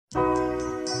I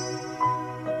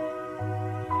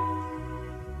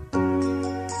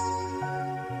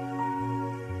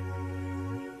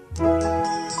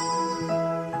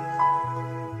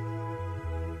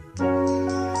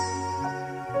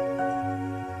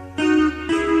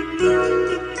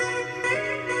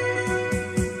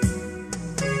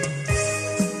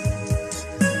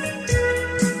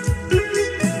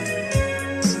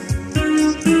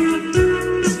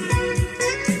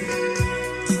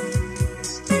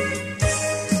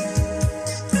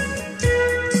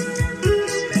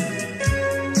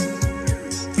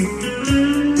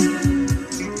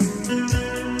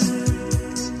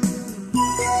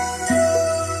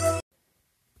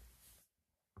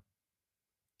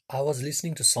was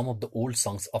listening to some of the old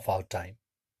songs of our time,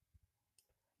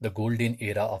 the golden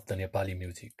era of the Nepali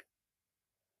music.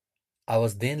 I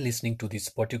was then listening to this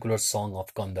particular song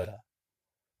of Kandara,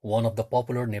 one of the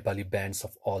popular Nepali bands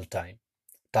of all time,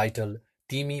 titled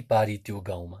Timi Pari Tyo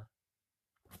Gauma.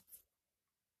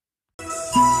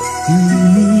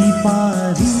 तिमी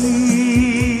पारी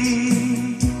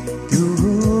त्यो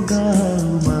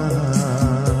गाउँमा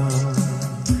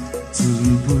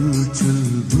चुलबुल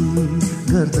चुलबुल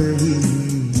गर्दै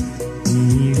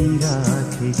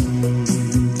हिँडिराखेकी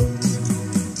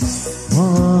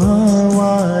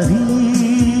Maori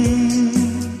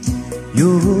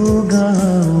यो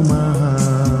गाउँमा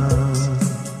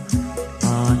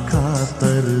आँखा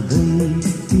तर्दै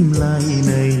तिमीलाई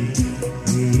नै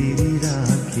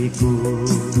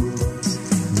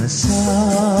नशा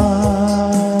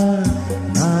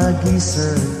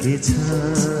लागिसकेछ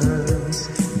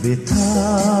बेथा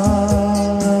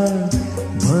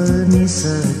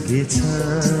भनिसकेछ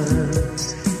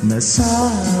नशा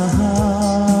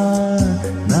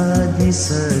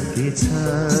लागिसकेछ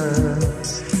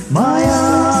माया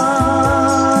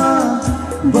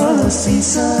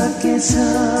बसिसकेछ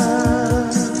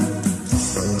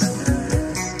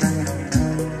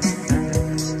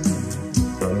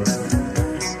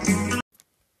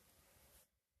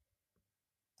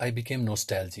I became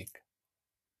nostalgic.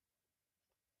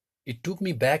 It took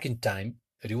me back in time,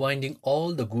 rewinding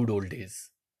all the good old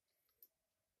days,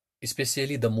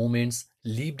 especially the moments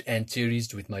lived and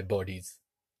cherished with my buddies,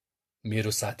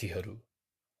 मेरो साथीहरू.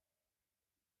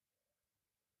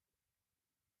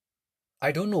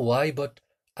 I don't know why, but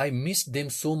I missed them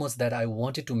so much that I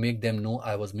wanted to make them know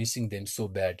I was missing them so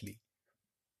badly.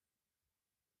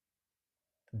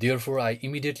 Therefore, I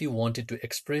immediately wanted to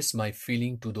express my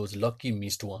feeling to those lucky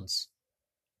missed ones.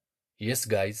 Yes,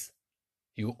 guys,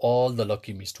 you all the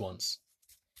lucky missed ones.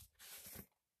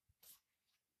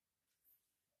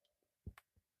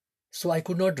 So I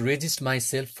could not resist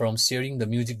myself from sharing the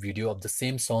music video of the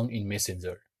same song in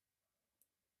Messenger.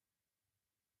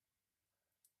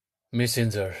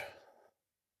 Messenger,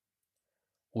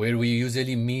 where we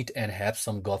usually meet and have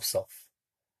some gobs-off.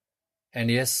 And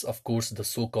yes, of course, the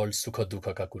so-called sukha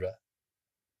dukha ka kura.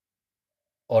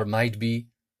 Or might be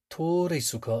thorai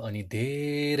sukha ani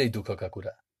धेरै dukha ka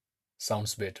kura.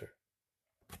 Sounds better.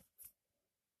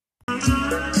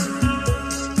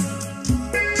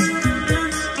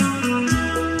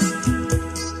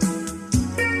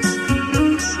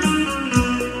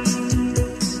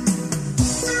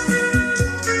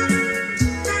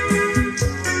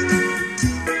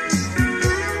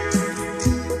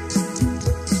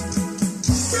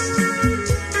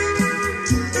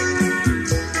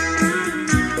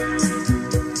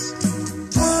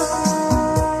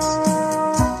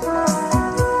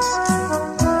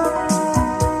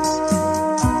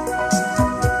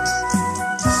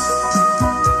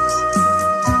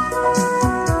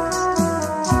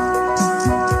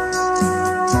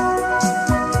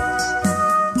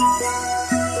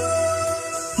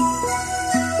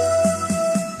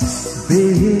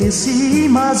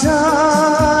 बेसीमा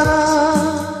Zara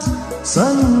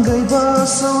सँगै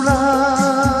बसौला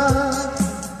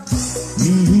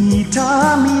मिठा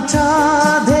मिठा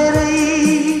धेरै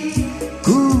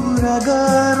कुरा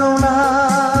गरौला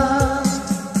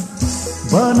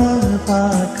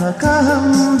बनपाखाका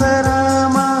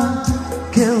हम्दरामा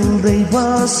खेल्दै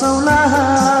बसौला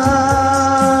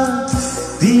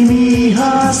तिमी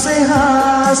हाँसे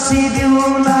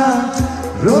हाँसिदिउला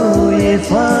रोए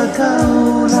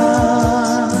फकाउला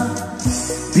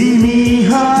तिमी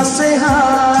हाँसे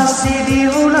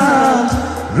हाँसिदिउला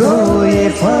रोए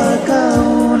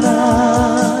फकाउला.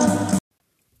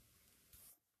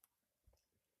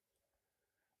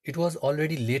 It was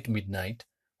already late midnight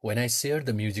when I shared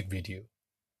the music video.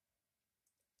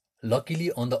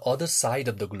 Luckily, on the other side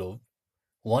of the globe,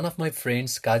 one of my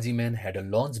friends, Kajiman, had a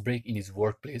lunch break in his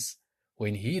workplace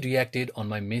when he reacted on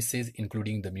my message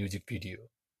including the music video.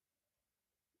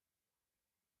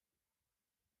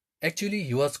 Actually,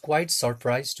 he was quite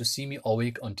surprised to see me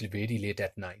awake until very late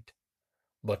at night.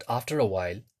 But after a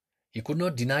while, he could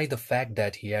not deny the fact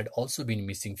that he had also been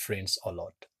missing friends a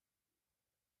lot.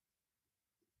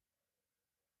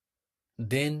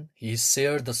 Then he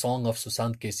shared the song of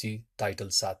Sushant Kesi titled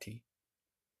Sathi.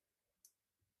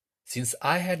 Since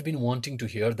I had been wanting to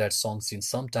hear that song since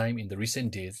some time in the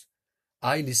recent days,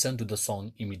 I listened to the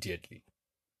song immediately.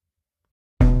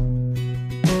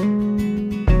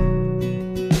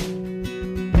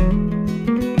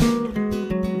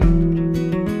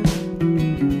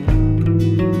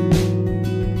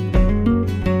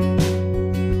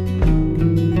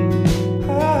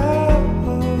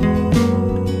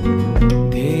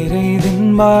 धेरै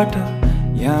दिनबाट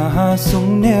यहाँ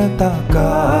शून्यता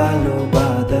कालो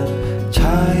बादल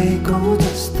छाएको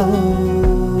जस्तो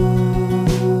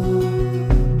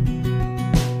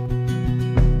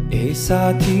ए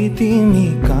साथी तिमी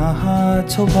कहाँ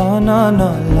छौ भन न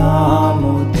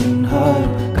लामो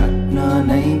दिनहरू काट्न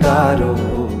नै गाह्रो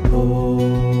हो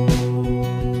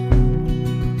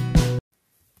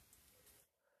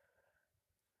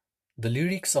The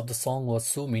lyrics of the song was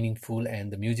so meaningful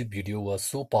and the music video was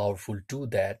so powerful too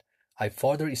that I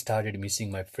further started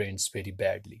missing my friends very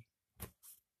badly.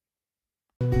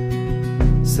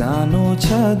 सानो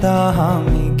छँदा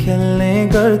हामी खेल्ने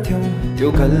गर्थ्यौं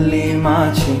त्यो गल्लीमा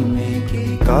छिमेकी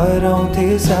कराउँथे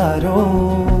साह्रो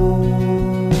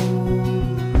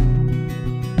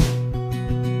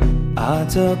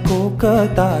आजको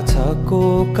कता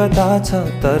छ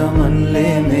तर मनले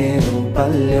मेरो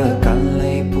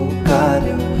बाल्यकाललाई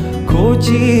पुकार्यो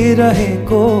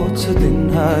खोजिरहेको छु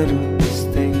दिनहरू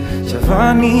त्यस्तै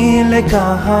जवानीले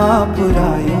कहाँ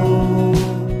पुर्यायो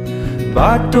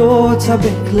बाटो छ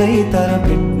बेग्लै तर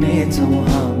भेट्ने छौँ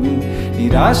हामी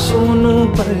निराश हुनु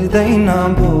पर्दैन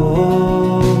भो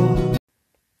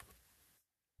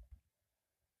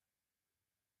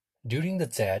During the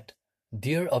chat,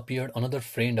 there appeared another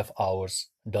friend of ours,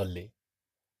 Dalle,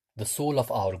 the soul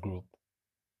of our group,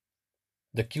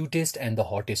 the cutest and the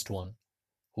hottest one,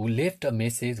 who left a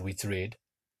message which read,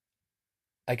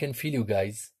 I can feel you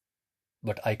guys,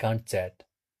 but I can't chat.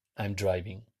 I'm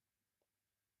driving.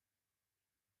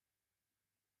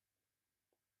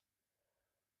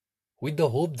 With the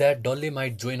hope that Dalle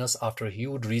might join us after he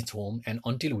would reach home and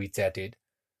until we chatted,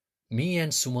 me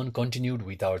and Suman continued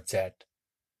with our chat.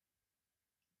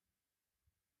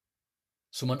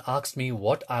 Suman asked me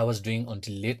what I was doing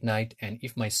until late night and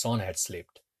if my son had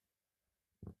slept.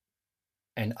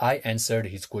 And I answered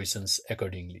his questions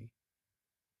accordingly.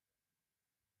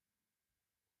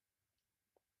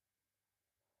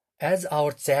 As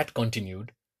our chat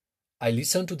continued, I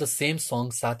listened to the same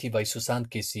song Sathi by Sushant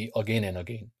Kesi again and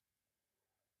again.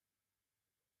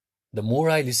 The more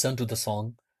I listened to the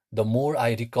song, the more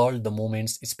I recalled the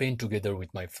moments spent together with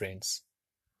my friends.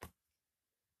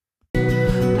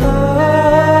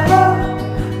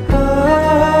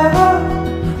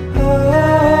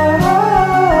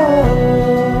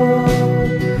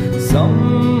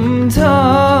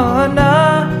 सम्झना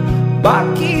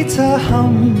बाँकी छ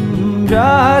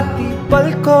हाम्रा ती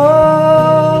पलको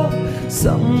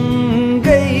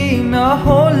सँगै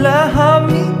नहोला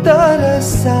हामी तर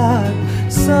साथ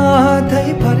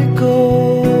सधैँभरको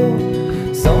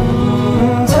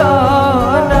सम्झना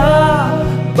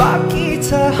बाँकी छ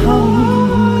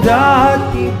हाम्रा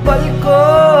ती पलको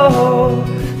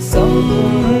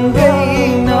सँगै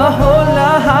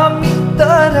नहोला हामी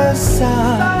तर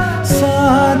साथ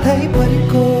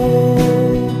सधैँभरको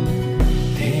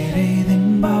धेरै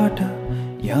दिनबाट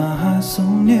यहाँ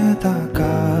शून्यता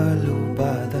कालो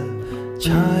बादल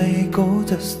छाएको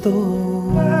जस्तो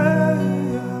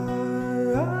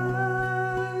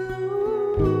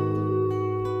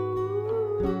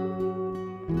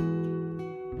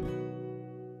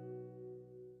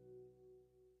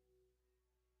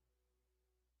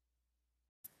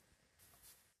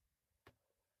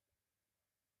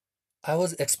I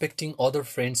was expecting other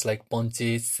friends like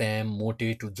Panche, Sam,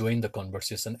 Mote to join the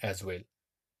conversation as well.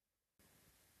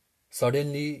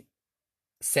 Suddenly,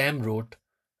 Sam wrote,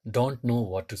 "Don't know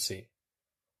what to say."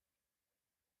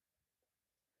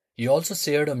 He also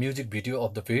shared a music video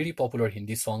of the very popular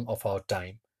Hindi song of our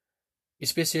time,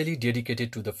 especially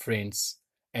dedicated to the friends,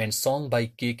 and song by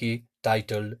KK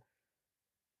titled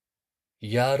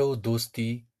 "Yaro Dosti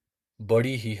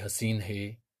Badi Hi Haseen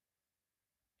Hai,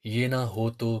 ये ना हो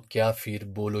तो क्या फिर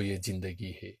बोलो ये जिंदगी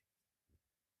है."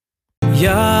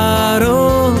 यारो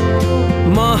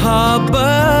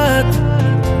मोहब्बत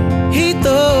ही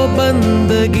तो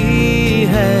बंदगी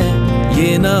है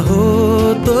ये ना हो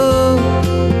तो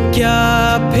क्या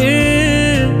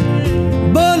फिर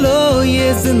बोलो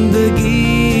ये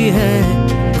जिंदगी है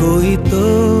कोई तो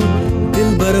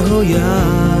दिलबर हो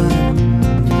यार,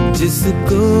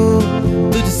 जिसको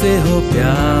तुझसे हो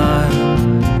प्यार,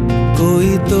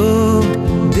 कोई तो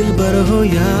दिलबर हो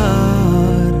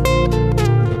यार।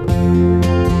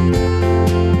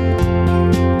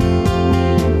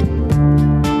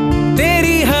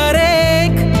 तेरी हर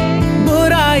एक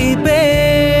बुराई पे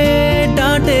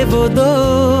डांटे वो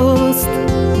दोस्त,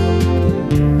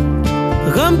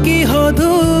 गम की हो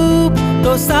धूप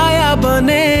तो साया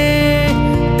बने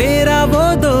तेरा वो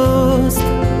दोस्त,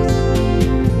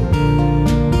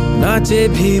 नाचे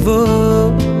भी वो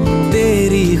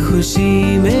तेरी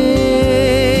खुशी में।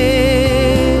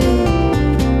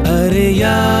 अरे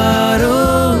यारो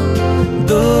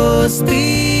दोस्ती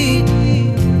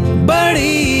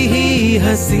बड़ी ही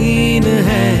हसीन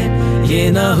है, ये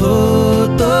ना हो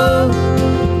तो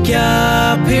क्या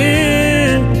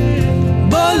फिर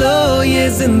बोलो ये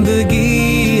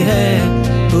जिंदगी है।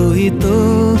 कोई तो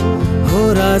हो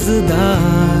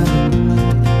राज़दार,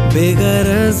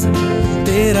 बेगरज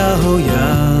तेरा हो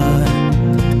यार,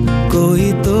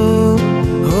 कोई तो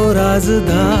हो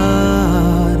राज़दार।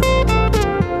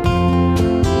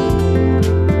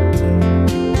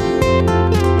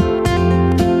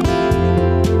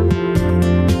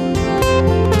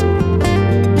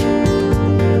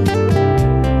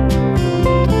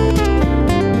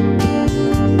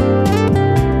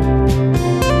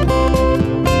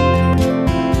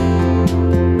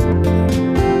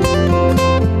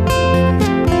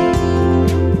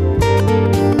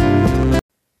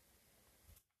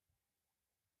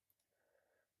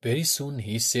 Very soon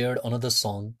he shared another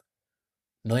song,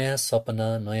 Naya Sapna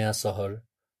Naya Sahar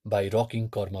by Rocking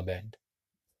Karma Band.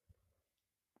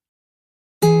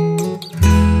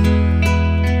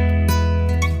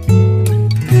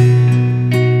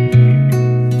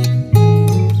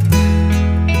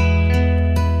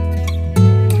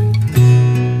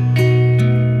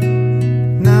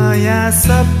 नया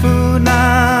सपना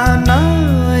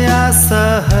नया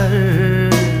सहर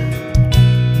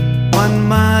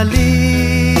मनमा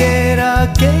लिएर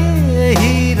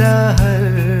केही रहर,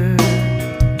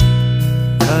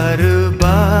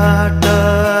 घरबाट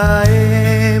आए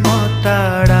म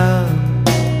टाढा,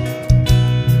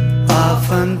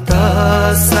 आफन्त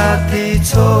साथी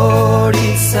छोडी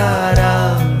सारा,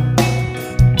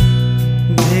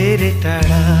 धेरै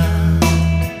टाढा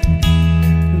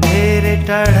धेरै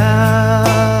टाढा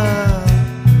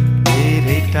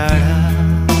धेरै टाढा।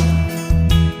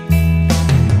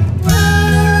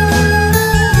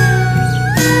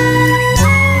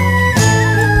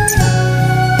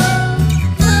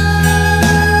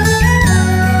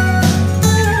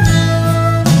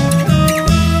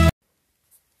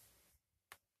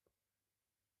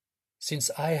 Since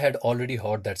I had already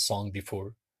heard that song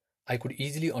before, I could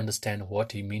easily understand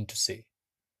what he meant to say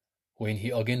when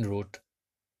he again wrote,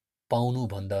 Paunu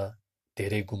bhanda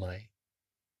धेरै गुमाए.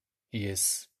 Yes,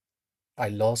 I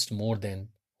lost more than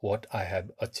what I have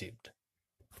achieved.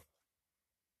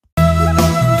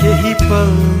 केही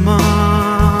पलमा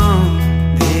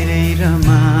धेरै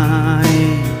रमाए,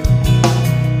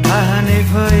 थाहा नै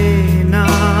भएन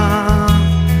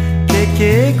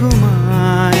के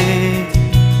गुमाए।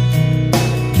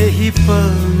 केही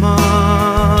पलमा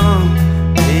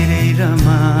धेरै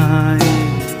रमाए,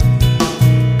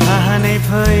 थाहा नै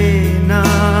भएन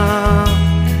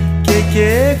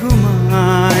के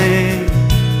गुमाए।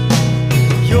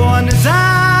 यो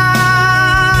अनजान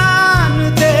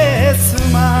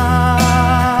देशमा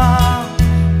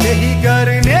केही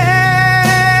गर्ने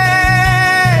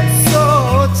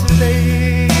सोच्दै,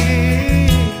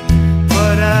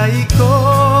 पराईको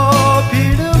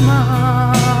भिडमा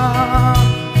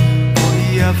कोही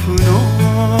आफ्नो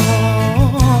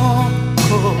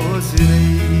खोज्दै।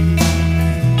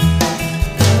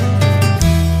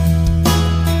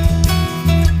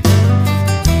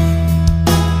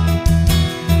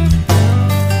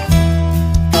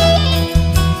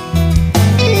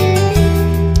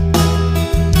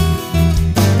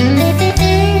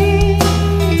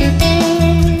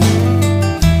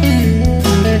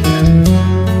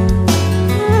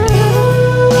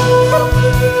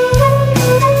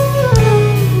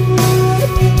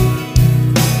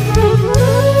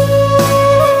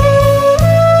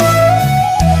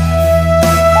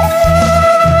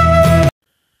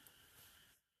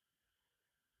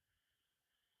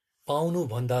 पाउनु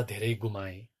भन्दा धेरै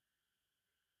गुमाए.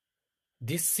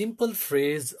 This simple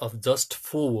phrase of just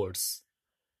 4 words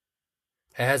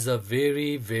has a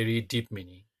very, very deep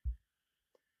meaning.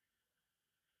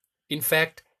 In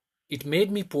fact, it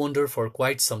made me ponder for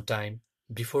quite some time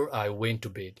before I went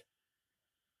to bed.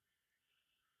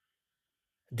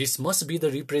 This must be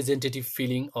the representative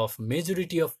feeling of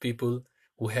majority of people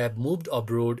who have moved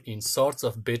abroad in search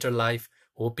of better life,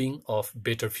 hoping of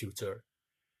better future.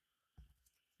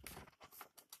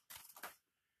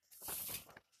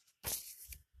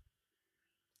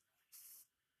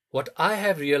 What I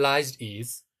have realized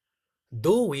is,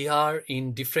 though we are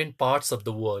in different parts of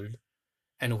the world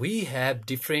and we have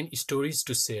different stories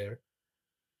to share,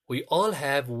 we all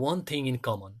have one thing in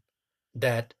common,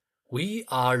 that we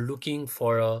are looking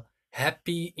for a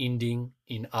happy ending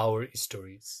in our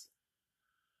stories.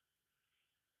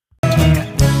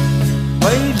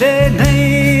 पहिले नै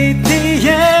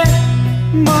थिए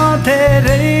म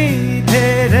धेरै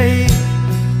धेरै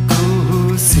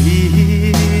खुसी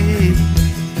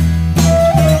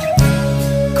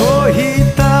कोही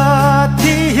त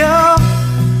थियो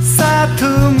साथ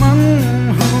मन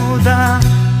हुँदा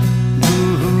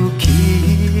दुखी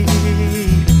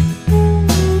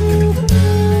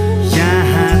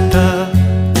यहाँ त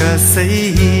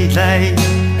कसैलाई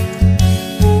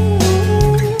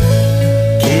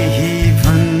केही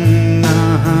भन्न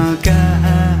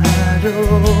गाह्रो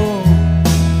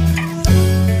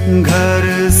घर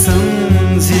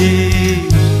सम्झी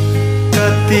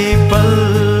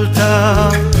कतिपल्ट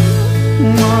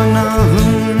मन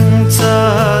हुन्छ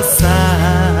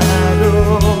सारो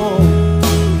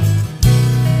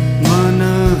मन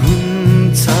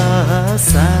हुन्छ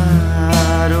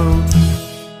सारो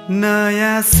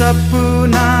नयाँ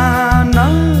सपना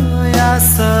नयाँ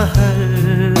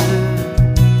सहर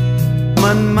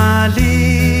मनमा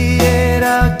लिएर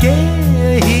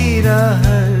केही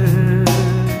रहर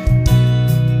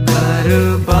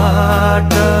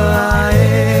घरबाट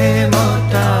आए म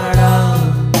टाढा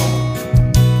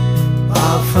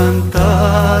आफन्त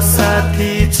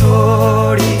साथी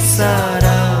छोडी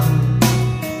सारा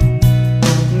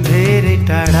धेरै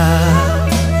टाढा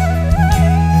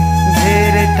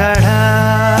धेरै टाढा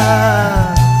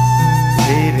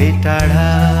धेरै टाढा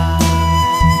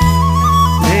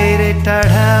धेरै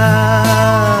टाढा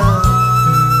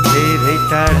धेरै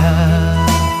टाढा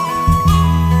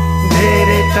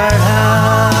धेरै टाढा